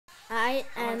I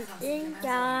am in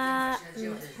the.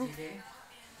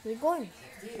 We're going.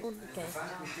 Okay.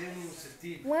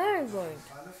 Where are we going?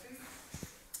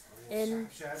 In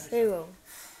zero.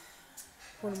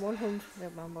 When 100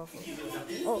 remember.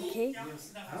 Okay.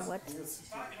 What?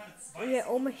 We're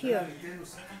over here.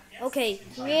 Okay,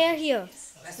 we're here.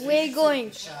 We're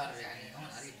going.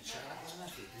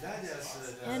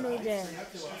 Hello there.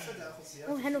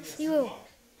 Oh, hello, zero.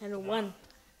 Hello, one.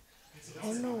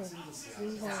 Hello.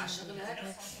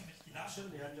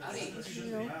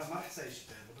 No.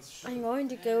 I'm going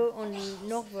to go on the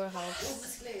Novel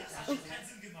House. Oh,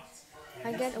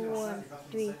 I get a 1,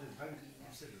 3.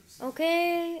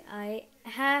 Okay, I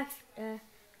have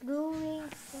doing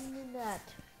that.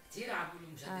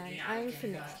 And I'm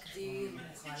finished.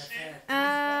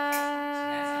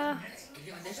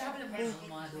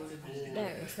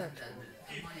 There is it.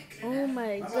 Oh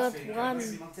my god, 1.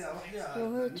 You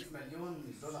hurt.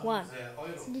 1.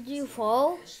 Did you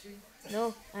fall?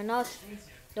 No, I'm not.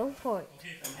 Don't fall.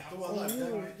 Oh, you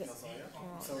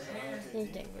will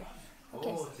get.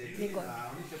 Okay, we're going.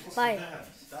 Bye.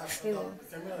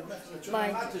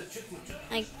 Bye.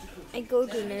 I go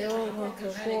to Nero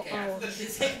for 4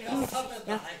 hours.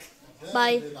 Yeah.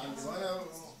 Bye.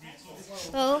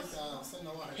 Oh.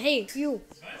 Hey, you.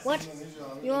 What?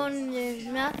 You're on the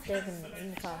map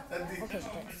in the car. Okay,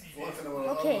 good.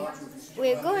 Okay.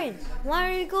 We're going. Where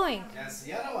are we going?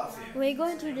 We're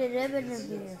going to the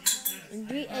laboratory in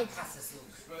B8.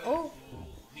 Oh.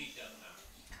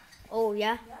 Oh,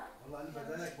 yeah.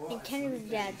 And can you do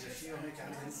that?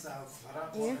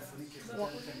 Yeah.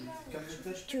 1,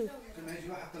 2.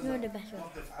 You're the best one.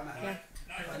 Yeah.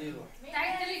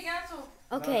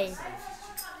 Okay.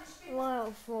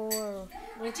 Wow, for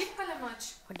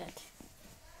that.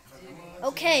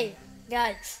 Okay,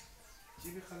 guys.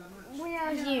 We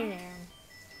are here now.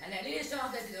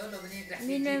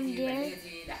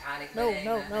 No.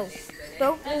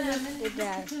 Don't almost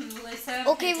there.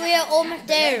 Okay, we are almost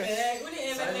there.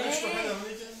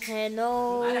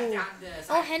 Hello.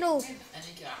 Oh, hello.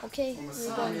 Okay,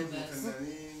 we're going.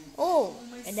 Oh,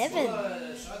 11.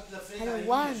 Hello, 1.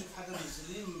 Oh,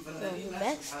 the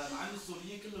best.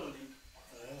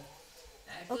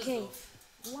 Okay,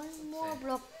 1 more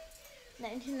block.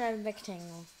 99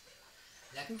 rectangle.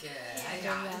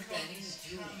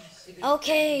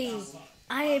 Okay,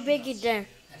 I beg it there.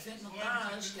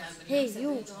 Hey,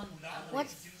 you. What?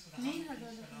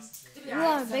 You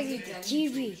are begging the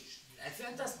TV.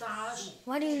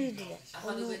 Why do you do that?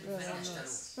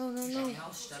 Oh,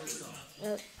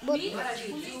 no. But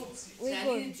we're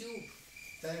going.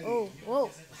 Oh, whoa.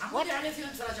 What?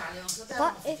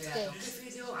 What is this?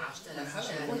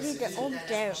 What is the old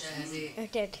there?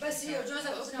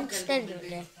 Instead of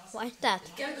there. What is that?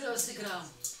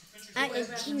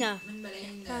 Argentina.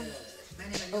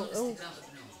 Oh.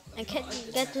 I can't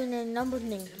get to the number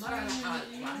name.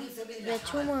 There are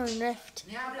 2 more left.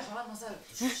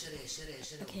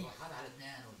 Okay.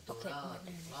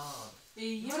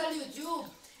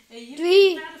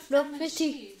 3 block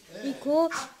 50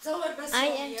 equals I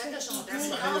am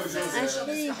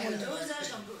 150.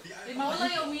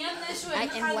 I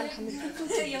am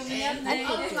 150.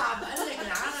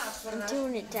 I'm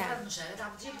doing it down.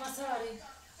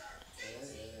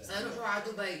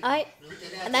 I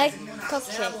like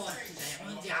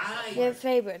cupcake. Your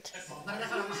favorite.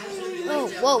 Oh,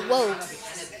 whoa.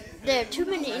 There are too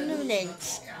many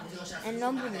names and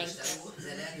number names.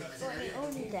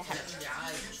 Only that.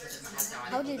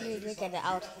 How did you get it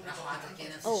out?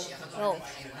 Oh,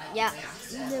 yeah,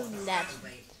 you know that.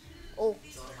 Oh,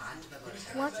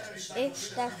 what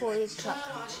is that for your truck?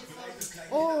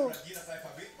 Oh,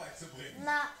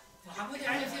 nah.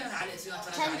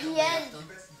 10 p.m.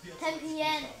 10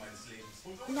 p.m.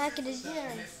 Not gonna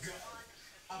dinner.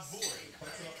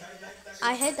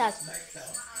 I hate that.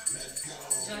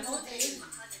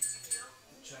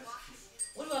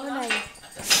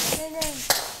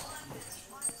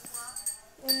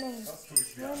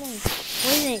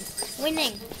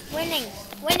 Winning.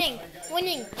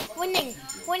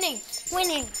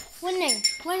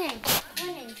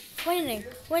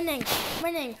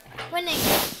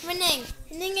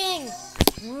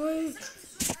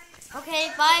 Okay,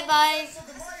 bye.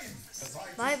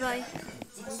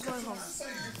 I'm going home.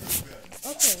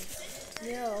 Okay,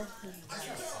 yeah.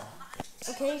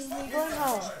 Okay, we're going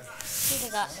home. Look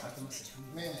at that.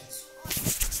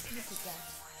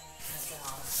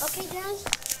 Okay, guys.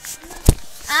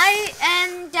 I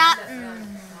am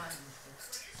done.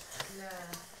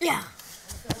 Yeah.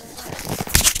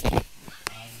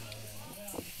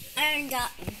 I am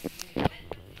done.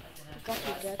 Got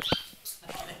you, Dad.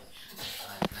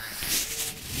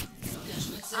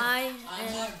 I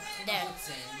am there.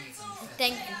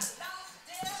 Thank you.